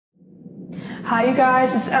Hi you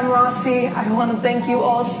guys, it's M. Rossi. I want to thank you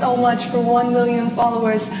all so much for 1 million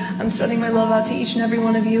followers. I'm sending my love out to each and every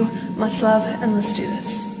one of you. Much love, and let's do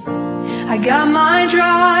this. I got my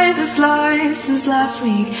driver's license last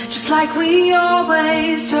week, just like we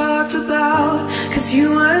always talked about. Cause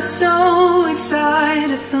you were so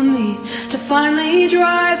excited for me to finally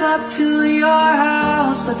drive up to your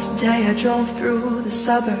house. But today I drove through the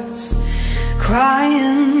suburbs,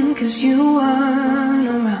 crying cause you weren't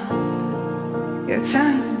around. Your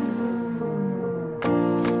turn.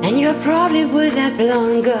 And you're probably with that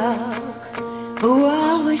blonde girl who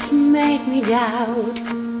always made me doubt.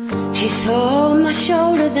 She's so much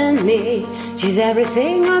older than me, she's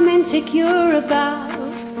everything I'm insecure about.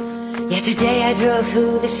 Yet today I drove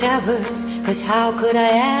through the suburbs, cause how could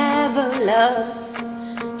I ever love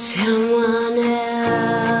someone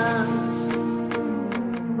else?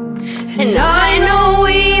 And I know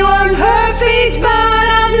we weren't perfect, but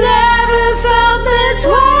I've never felt this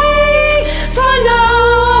way for no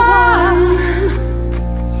one.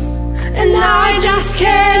 And I just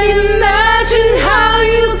can't imagine how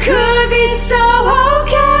you could be so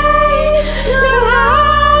okay. Now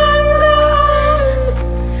I'm gone.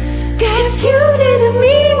 Guess you didn't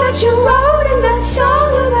mean what you wrote in that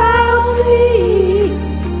song about me.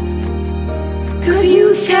 Cause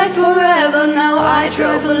you said forever, now I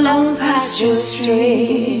drive alone past your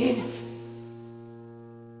street.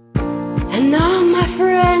 And all my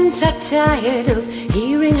friends are tired of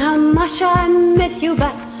hearing how much I miss you,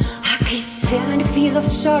 but I keep feeling a feel of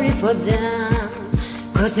sorry for them,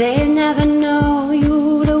 cause they never know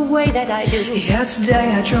you the way that I do. Yeah,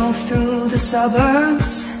 today I drove through the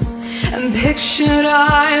suburbs and pictured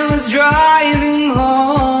I was driving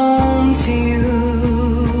home to you.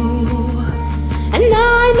 And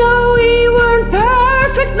I know we weren't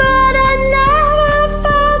perfect, but I never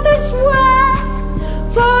felt this way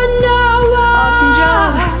for no one. Awesome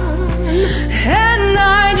job. And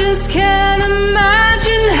I just can't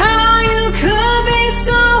imagine how you could be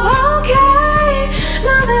so okay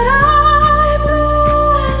now that I'm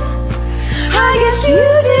gone. I guess you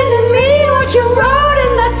didn't mean what you wrote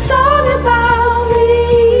in that song about me.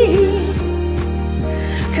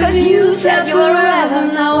 Cause you said forever,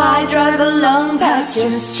 now I drive alone past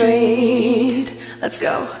your street. Let's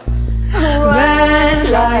go. Red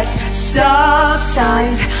lights, stop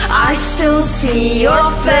signs, I still see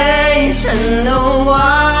your face. And the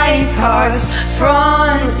white cars,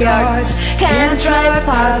 front yards, can't drive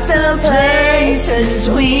past the places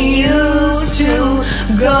we used to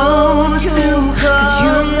go to. Cause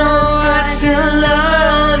you know I still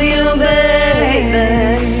love you,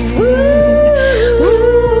 baby.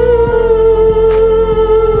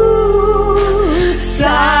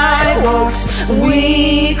 Sidewalks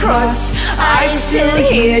we cross, I still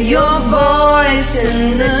hear your voice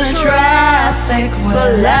in the traffic.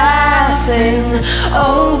 We're laughing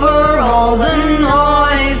over all the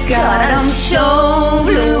noise. God, I'm so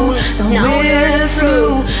blue, now we're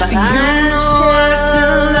through, but you know I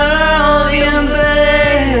still love you,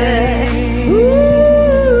 baby.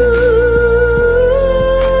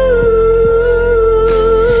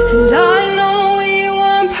 And I know we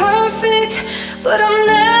weren't perfect, but I've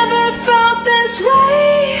never felt this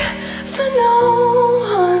way for no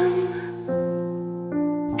one.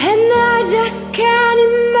 And I just can't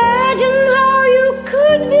imagine how you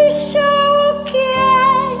could be so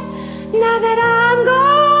okay now that I'm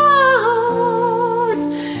gone.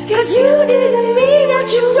 Cause you didn't mean what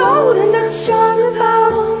you wrote in that song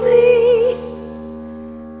about me.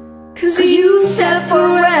 Cause you said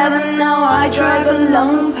forever, now I drive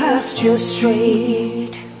alone past your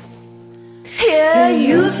street. Yeah,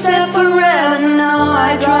 you said forever, now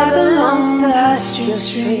I drive alone past your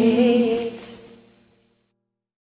street.